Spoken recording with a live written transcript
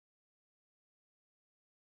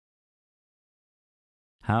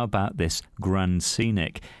How about this Grand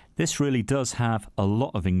Scenic? This really does have a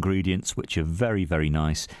lot of ingredients which are very, very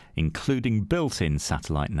nice, including built-in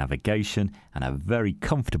satellite navigation and a very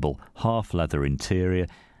comfortable half-leather interior.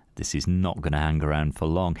 This is not going to hang around for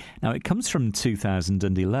long. Now, it comes from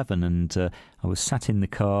 2011, and I was sat in the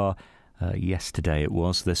car yesterday, it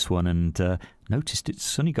was, this one, and noticed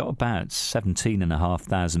it's only got about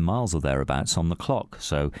 17,500 miles or thereabouts on the clock,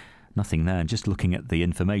 so nothing there. Just looking at the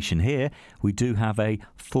information here, we do have a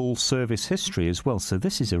full service history as well, so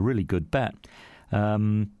this is a really good bet.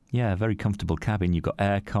 Yeah, very comfortable cabin. You've got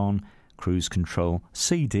aircon, cruise control,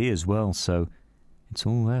 CD as well, so it's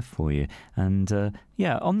all there for you. And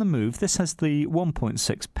yeah, on the move, this has the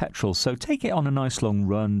 1.6 petrol, so take it on a nice long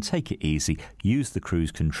run, take it easy, use the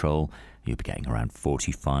cruise control. You'll be getting around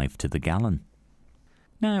 45 to the gallon.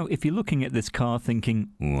 Now, if you're looking at this car thinking,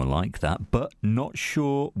 oh, I like that, but not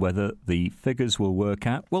sure whether the figures will work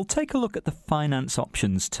out, well, take a look at the Finance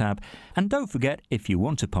Options tab. And don't forget, if you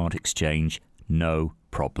want a part exchange, no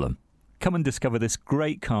problem. Come and discover this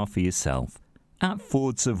great car for yourself at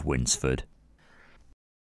Fords of Winsford.